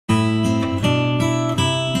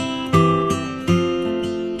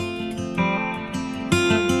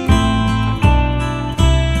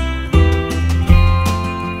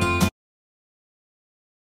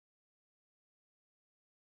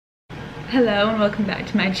Hello and welcome back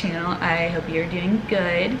to my channel. I hope you're doing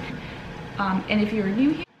good. And if you're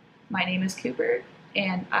new here, my name is Cooper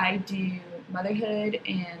and I do motherhood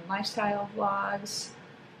and lifestyle vlogs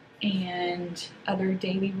and other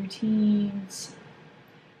daily routines.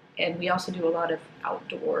 And we also do a lot of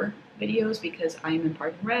outdoor videos because I am in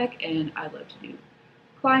Park and Rec and I love to do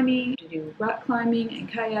climbing, to do rock climbing and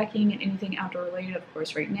kayaking and anything outdoor related. Of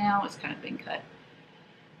course, right now it's kind of been cut.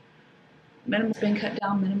 It's been cut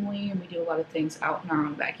down minimally, and we do a lot of things out in our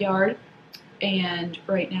own backyard. And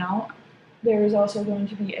right now, there is also going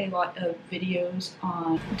to be a lot of videos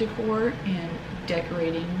on decor and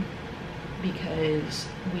decorating because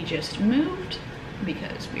we just moved.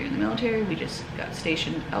 Because we're in the military, we just got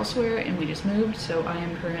stationed elsewhere and we just moved. So I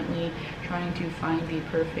am currently trying to find the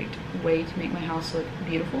perfect way to make my house look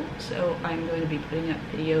beautiful. So I'm going to be putting up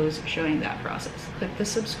videos showing that process. Click the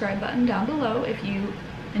subscribe button down below if you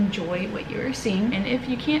enjoy what you are seeing. And if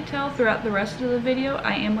you can't tell throughout the rest of the video,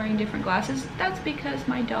 I am wearing different glasses. That's because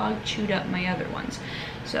my dog chewed up my other ones.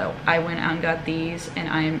 So I went out and got these and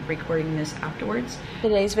I am recording this afterwards.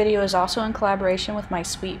 Today's video is also in collaboration with my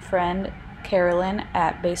sweet friend Carolyn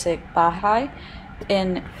at Basic Bahay.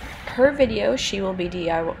 In her video, she will be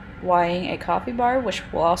DIYing a coffee bar, which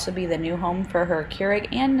will also be the new home for her Keurig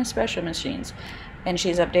and Nespresso machines. And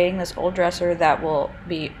she's updating this old dresser that will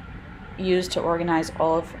be used to organize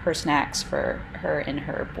all of her snacks for her and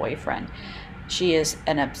her boyfriend. She is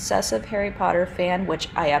an obsessive Harry Potter fan, which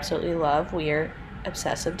I absolutely love. We are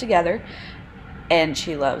obsessive together. And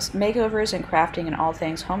she loves makeovers and crafting and all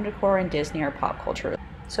things home decor and Disney or pop culture.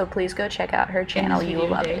 So please go check out her channel. You will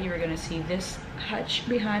love it. You are going to see this hutch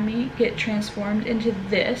behind me get transformed into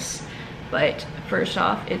this. But first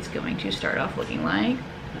off, it's going to start off looking like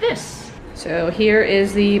this. So here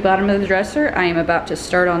is the bottom of the dresser. I am about to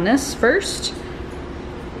start on this first.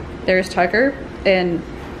 There's Tucker. And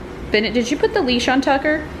Bennett, did you put the leash on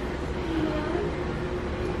Tucker?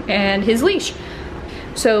 And his leash.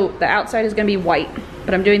 So the outside is going to be white,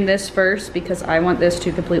 but I'm doing this first because I want this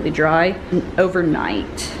to completely dry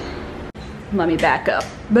overnight. Let me back up.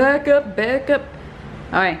 Back up, back up.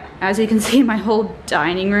 All right, as you can see, my whole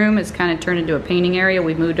dining room is kind of turned into a painting area.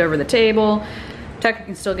 We moved over the table. Tucker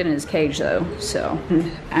can still get in his cage though, so.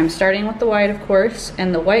 I'm starting with the white, of course,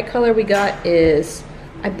 and the white color we got is,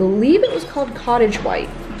 I believe it was called Cottage White.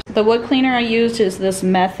 The wood cleaner I used is this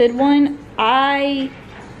Method one. I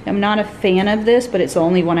am not a fan of this, but it's the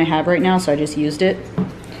only one I have right now, so I just used it.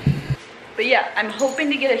 But yeah, I'm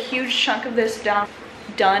hoping to get a huge chunk of this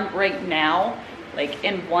done right now, like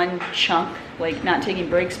in one chunk, like not taking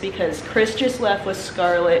breaks, because Chris just left with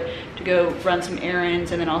Scarlett to go run some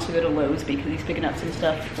errands and then also go to Lowe's because he's picking up some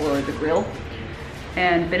stuff for the grill.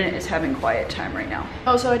 And Bennett is having quiet time right now.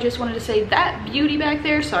 Also, I just wanted to say that beauty back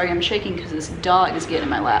there, sorry I'm shaking because this dog is getting in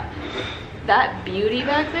my lap. That beauty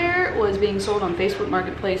back there was being sold on Facebook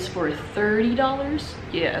Marketplace for $30.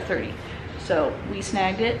 Yeah, 30. So we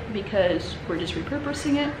snagged it because we're just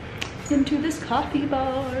repurposing it into this coffee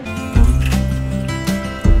bar.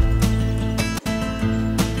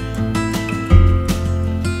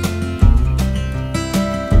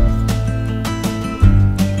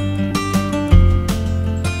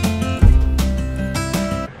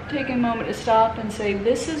 Take a moment to stop and say,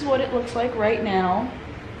 this is what it looks like right now.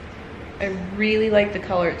 I really like the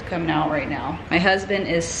color it's coming out right now. My husband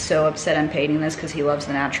is so upset I'm painting this because he loves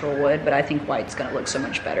the natural wood, but I think white's gonna look so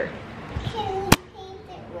much better. Can we paint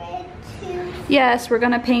it red too? Yes, we're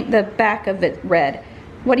gonna paint the back of it red.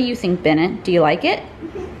 What do you think, Bennett? Do you like it?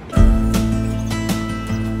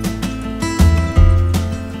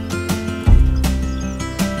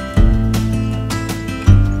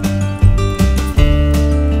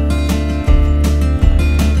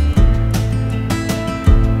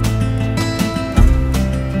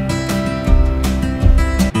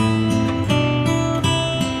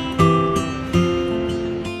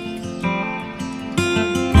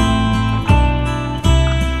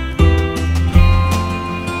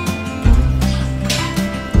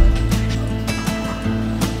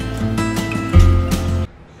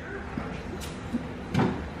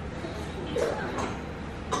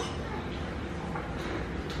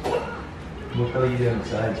 What color are you doing on the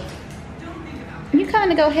sides? You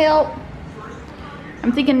kind of go help.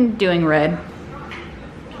 I'm thinking doing red.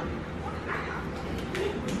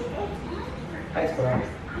 Hi, Sparrow.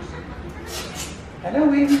 Hello,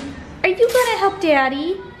 Wing. Are you gonna help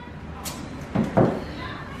Daddy?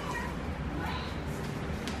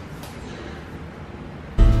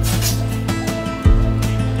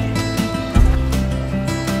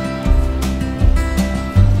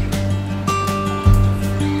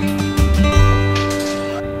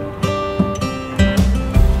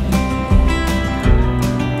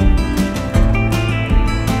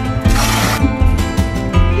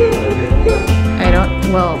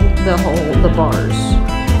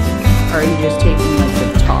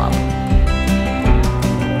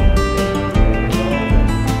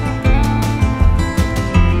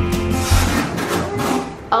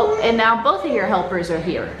 And now both of your helpers are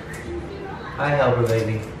here. Hi, helper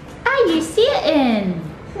baby. Are you sitting?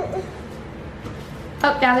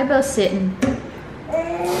 Oh, now they're both sitting.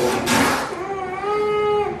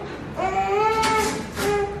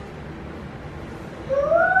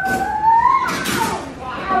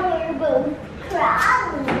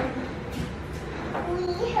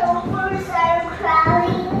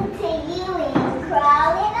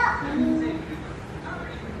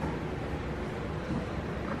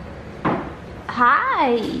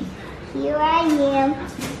 Hi. Here I am.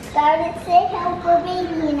 Started to helper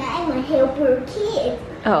baby and I'm a helper kid.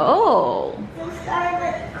 Oh. So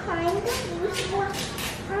Scarlet kind of useful.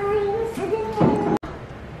 I'm sitting there.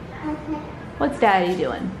 What's Daddy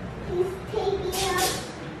doing? He's taking out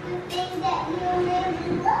the thing that you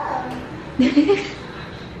really love.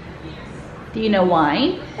 Do you know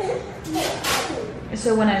why?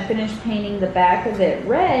 So when I finish painting the back of it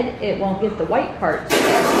red, it won't get the white parts.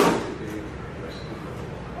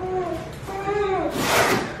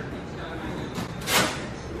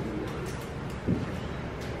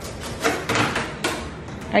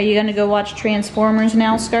 Are you gonna go watch Transformers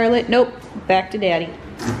now, Scarlett? Nope, back to Daddy.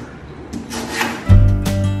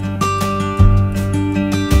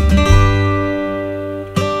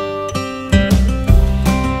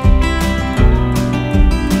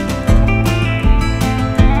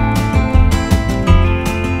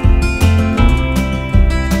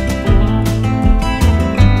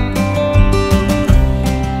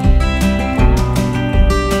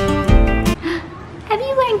 Have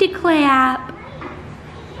you learned to clap?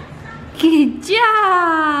 Good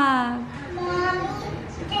job! Mommy,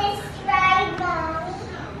 this dried,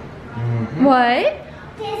 Mommy. What?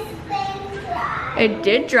 This thing dried. It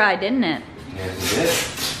did dry, didn't it? Yes, it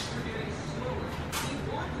is.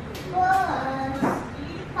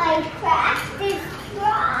 My craft is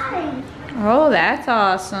dry. Oh, that's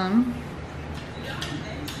awesome.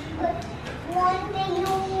 But one day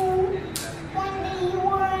you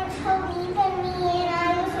weren't believing me and I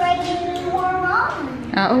was right and you were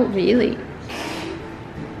wrong. Oh, really?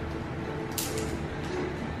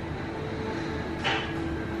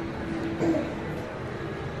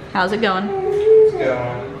 How's it going? It's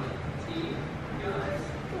going.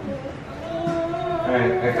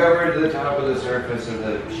 Alright, I covered the top of the surface of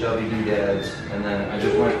the Shelby doodads, and then I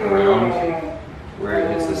just went around where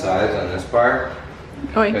it hits the sides on this part.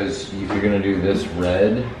 Oi. Because if you're gonna do this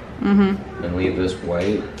red and leave this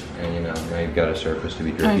white, and you know, now you've got a surface to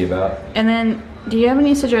be tricky about. And then, do you have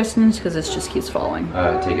any suggestions? Because this just keeps falling.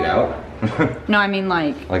 Take it out. No, I mean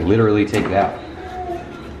like literally take it out.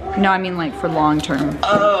 No, I mean like for long term.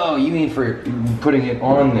 Oh, you mean for putting it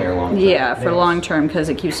on there long term? Yeah, for Nails. long term because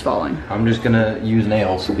it keeps falling. I'm just gonna use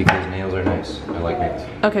nails because nails are nice. I like nails.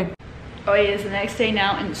 Okay. Oh, it is the next day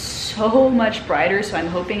now and so much brighter, so I'm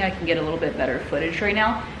hoping I can get a little bit better footage right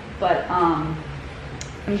now. But I'm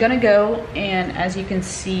gonna go, and as you can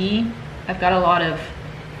see, I've got a lot of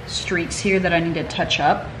streaks here that I need to touch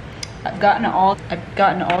up. I've gotten all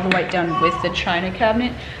the white down with the china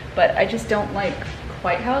cabinet, but I just don't like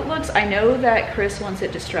quite how it looks. I know that Chris wants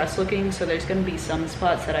it distressed looking, so there's gonna be some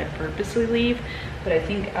spots that I purposely leave, but I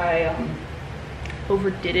think I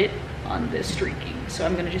overdid it on this streaking. So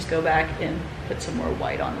I'm gonna just go back and put some more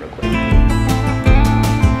white on real quick.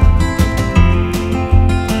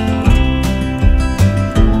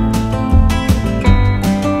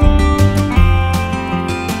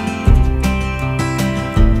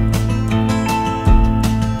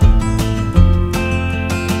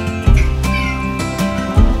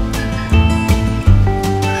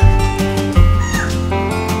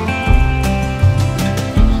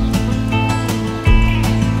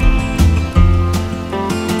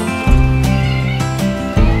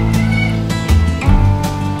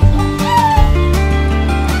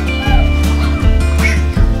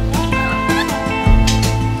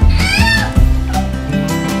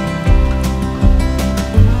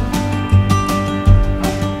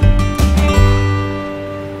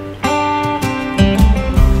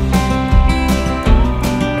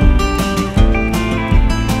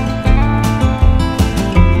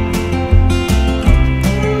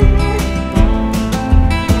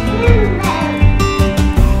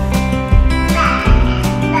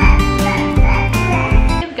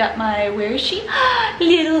 Where is she?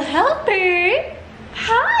 Little helper.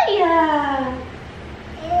 Hiya.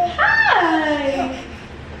 Hi.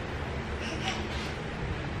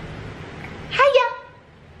 Hiya.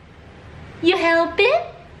 You helping?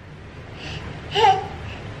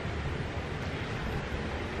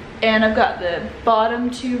 And I've got the bottom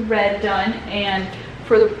two red done, and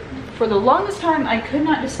for For the longest time, I could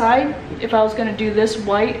not decide if I was gonna do this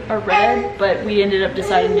white or red, but we ended up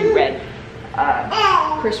deciding to do red.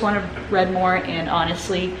 Chris wanted red more, and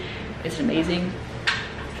honestly, it's an amazing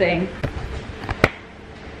thing.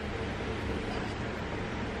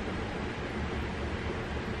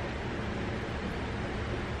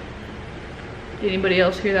 Did anybody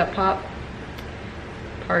else hear that pop?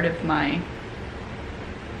 Part of my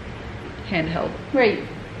handheld. Right.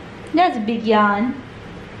 That's a big yawn.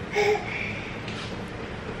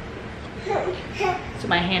 So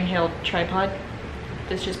my handheld tripod,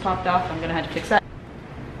 this just popped off. I'm gonna have to fix that.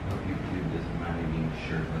 I hope YouTube doesn't mind me being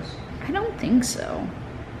shirtless. I don't think so.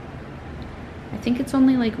 I think it's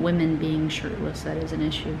only like women being shirtless that is an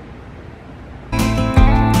issue.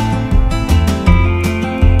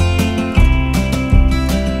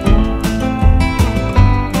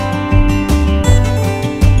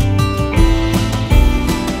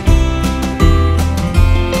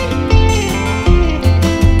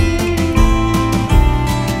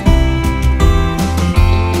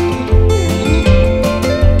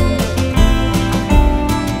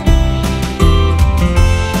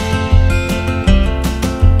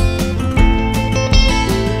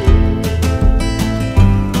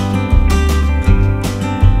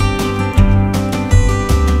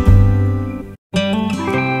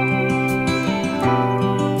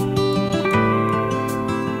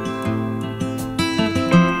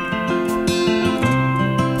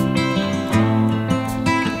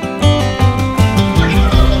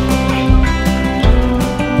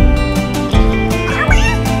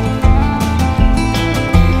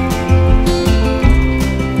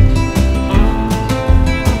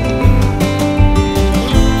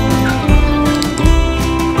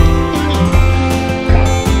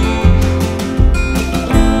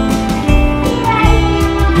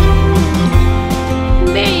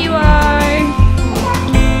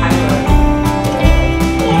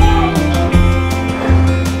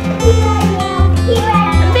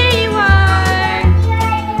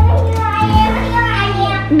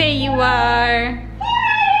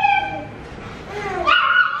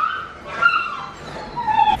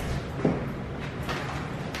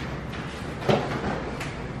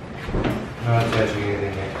 I'm not touching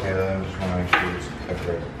anything yet, Kayla. I just want to make sure it's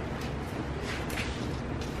covered.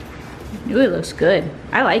 Ooh, it looks good.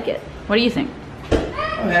 I like it. What do you think?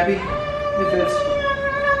 I'm happy. It fits.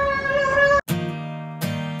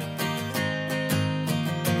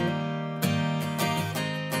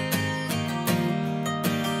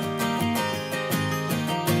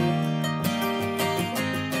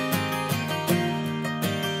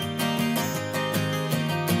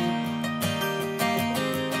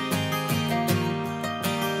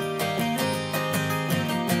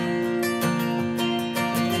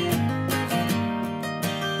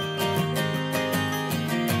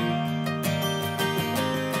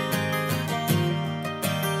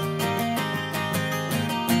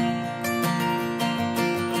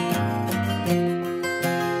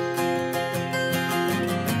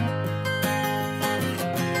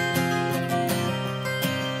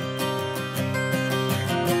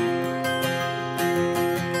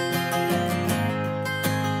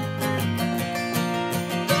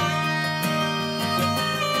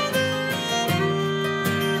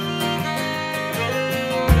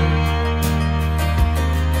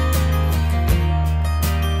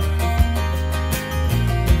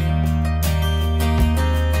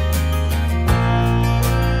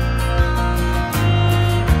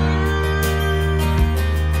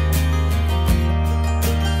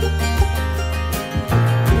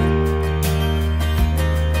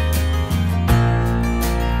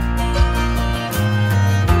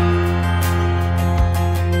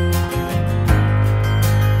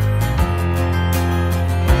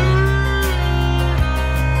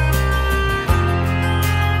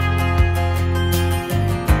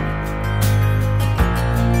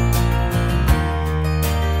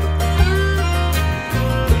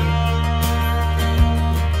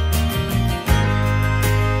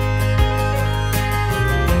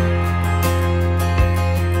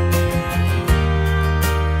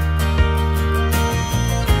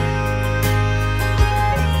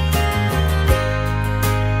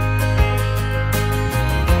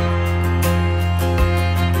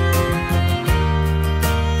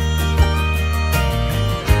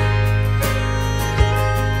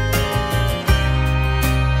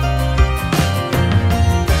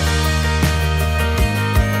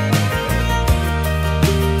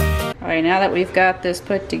 Alright, now that we've got this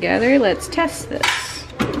put together, let's test this.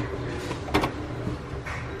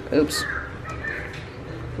 Oops.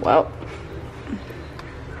 Well,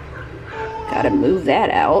 gotta move that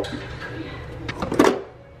out.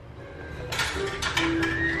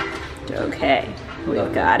 Okay,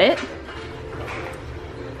 we've got it.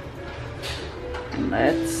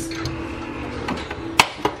 Let's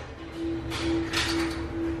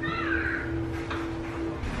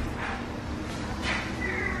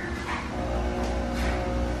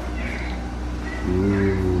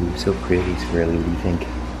Ooh, so pretty, Squirrely. What do you think?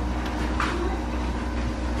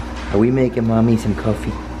 Are we making Mommy some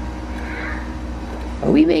coffee?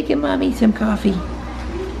 Are we making Mommy some coffee?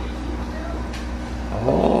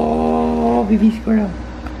 Oh, baby squirrel.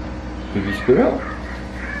 Baby squirrel.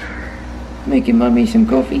 Making Mommy some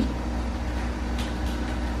coffee.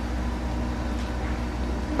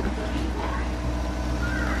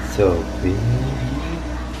 So pretty.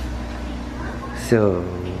 So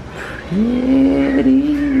pretty.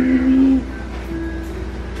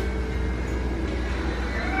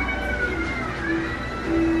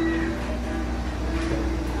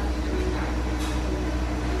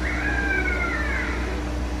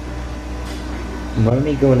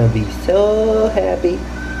 Mommy gonna be so happy.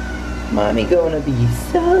 Mommy gonna be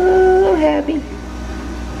so happy.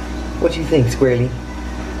 What you think, Squirrely?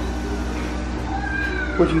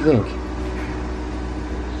 What you think?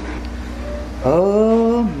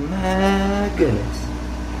 Oh my goodness.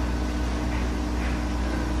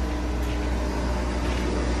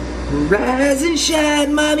 Rise and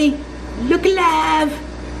shine, Mommy. Look alive.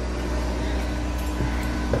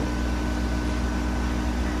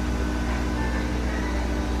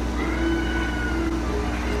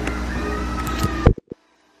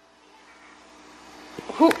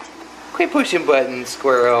 Quit pushing buttons,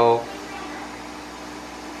 Squirrel.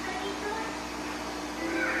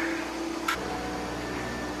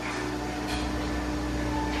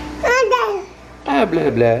 Ah, blah,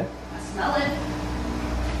 blah. I smell it.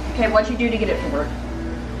 Okay, what'd you do to get it to work?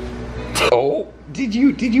 Oh, did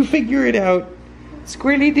you figure it out?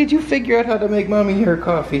 Squirrely, did you figure out how to make Mommy her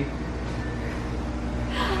coffee?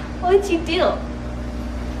 What'd you do?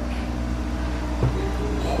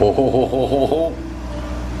 Oh.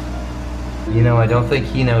 You know, I don't think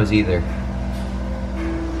he knows either.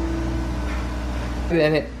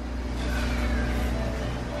 Bennett.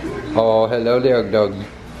 Oh, hello there, doggy.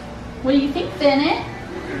 What do you think, Bennett?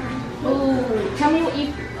 Ooh, tell me what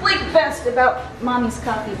you like best about Mommy's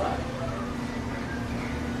coffee mug.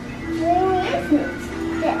 Where is it?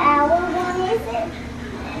 The owl one, is it?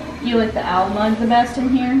 You like the owl mug the best in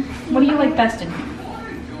here? What do you like best in here?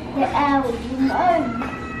 The owl mug.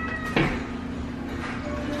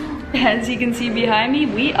 As you can see behind me,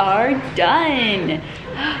 we are done.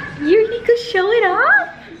 You can show it off.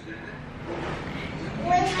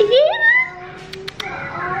 Yeah.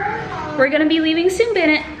 We're gonna be leaving soon,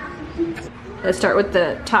 Bennett. Let's start with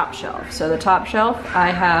the top shelf. So the top shelf, I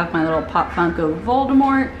have my little Pop Funko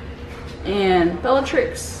Voldemort and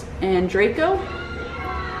Bellatrix and Draco.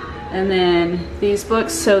 And then these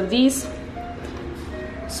books, so those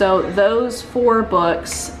 4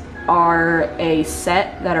 books are a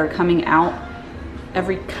set that are coming out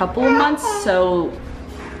every couple of months. So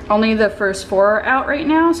only the first 4 are out right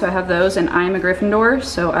now. So I have those, and I'm a Gryffindor,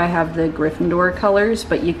 so I have the Gryffindor colors,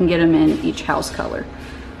 but you can get them in each house color.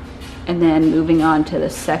 And then moving on to the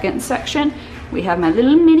second section, we have my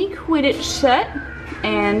little mini Quidditch set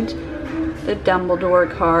and the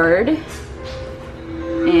Dumbledore card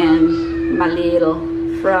and my little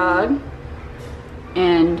frog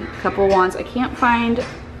and a couple wands. I can't find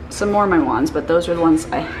some more of my wands, but those are the ones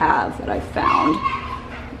I have that I found.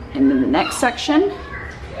 And then the next section,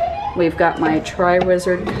 we've got my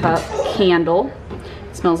Triwizard Cup candle.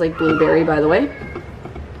 It smells like blueberry, by the way.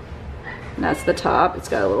 That's the top. It's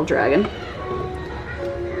got a little dragon.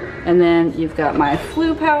 And then you've got my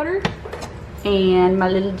Floo powder and my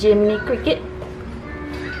little Jiminy Cricket.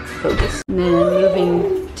 Focus. And then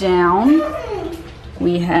moving down,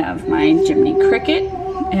 we have my Jiminy Cricket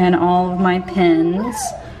and all of my pens.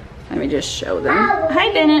 Let me just show them.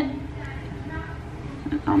 Hi, Bennett.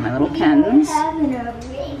 All my little pens.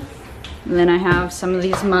 And then I have some of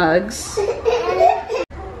these mugs.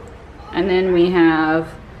 And then we have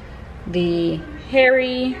the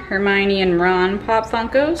Harry, Hermione, and Ron Pop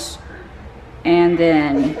Funkos. And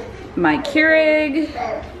then my Keurig.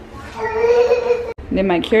 Then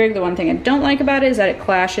my Keurig, the one thing I don't like about it is that it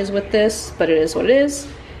clashes with this, but it is what it is.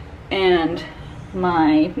 And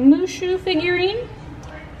my Mushu figurine.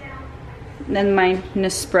 And then my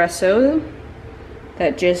Nespresso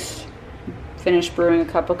that just finished brewing a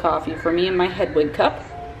cup of coffee for me in my Hedwig cup.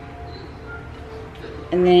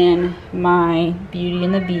 And then my Beauty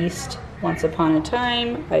and the Beast, Once Upon a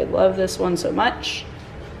Time. I love this one so much.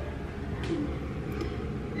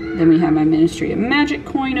 Then we have my Ministry of Magic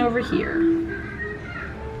coin over here.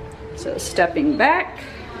 So stepping back,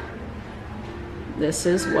 this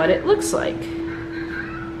is what it looks like.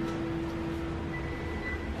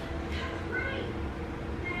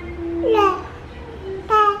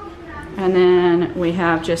 And then we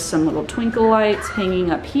have just some little twinkle lights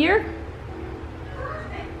hanging up here.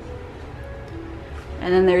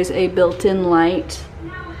 And then there's a built-in light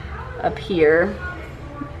up here.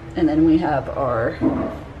 And then we have our,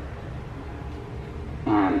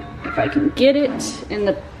 if I can get it in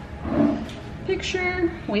the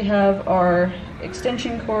picture, we have our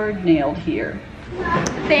extension cord nailed here.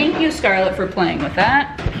 Thank you, Scarlett, for playing with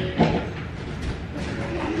that.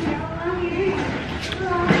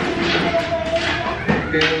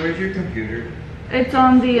 Okay, where's your computer? It's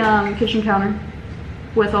on the kitchen counter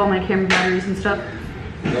with all my camera batteries and stuff.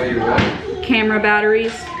 Oh, your what? Camera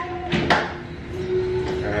batteries.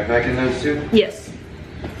 Alright, back in those two? Yes.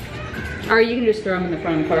 Or you can just throw them in the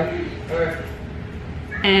front of the car. Alright.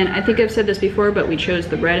 And I think I've said this before, but we chose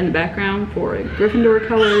the red in the background for Gryffindor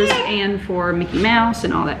colors and for Mickey Mouse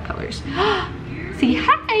and all that colors. Say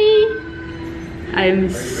hi! I'm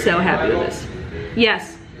so happy with this.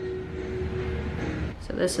 Yes.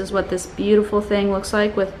 So this is what this beautiful thing looks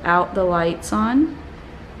like without the lights on.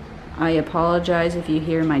 I apologize if you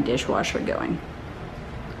hear my dishwasher going.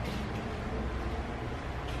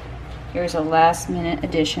 Here's a last minute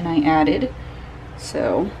addition I added.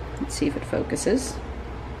 So let's see if it focuses.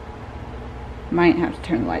 Might have to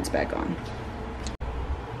turn the lights back on.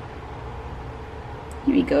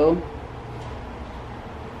 Here we go.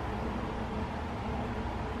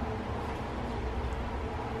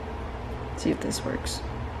 Let's see if this works.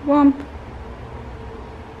 Womp.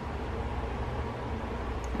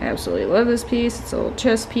 I absolutely love this piece. It's a little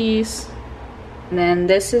chest piece. And then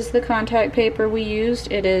this is the contact paper we used.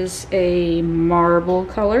 It is a marble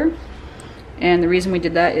color. And the reason we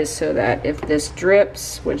did that is so that if this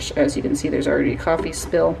drips, which as you can see there's already a coffee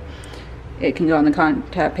spill, it can go on the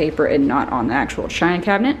contact paper and not on the actual china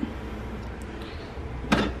cabinet.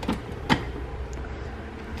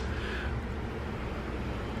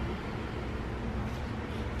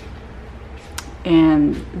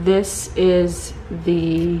 And this is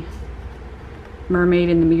the Mermaid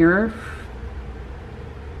in the Mirror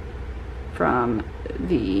from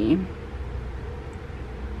the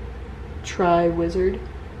Tri-Wizard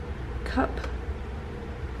cup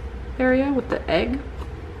area with the egg.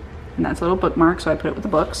 And that's a little bookmark, so I put it with the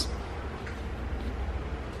books.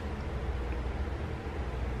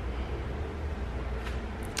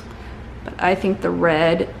 But I think the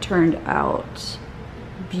red turned out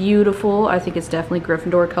beautiful. I think it's definitely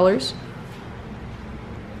Gryffindor colors.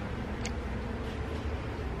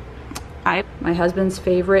 My husband's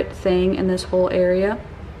favorite thing in this whole area,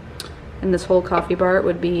 in this whole coffee bar,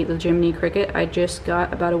 would be the Jiminy Cricket I just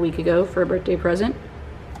got about a week ago for a birthday present.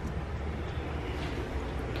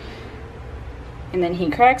 And then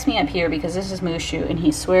he cracks me up here because this is Mushu, and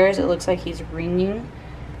he swears it looks like he's ringing.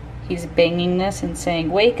 He's banging this and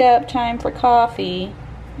saying, "Wake up, time for coffee."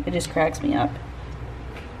 It just cracks me up.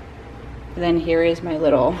 And then here is my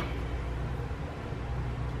little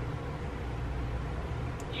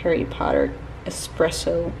Harry Potter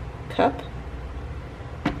espresso cup.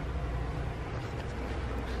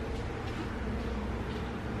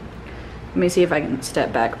 Let me see if I can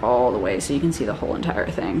step back all the way so you can see the whole entire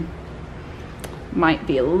thing. Might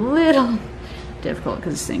be a little difficult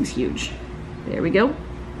because this thing's huge. There we go.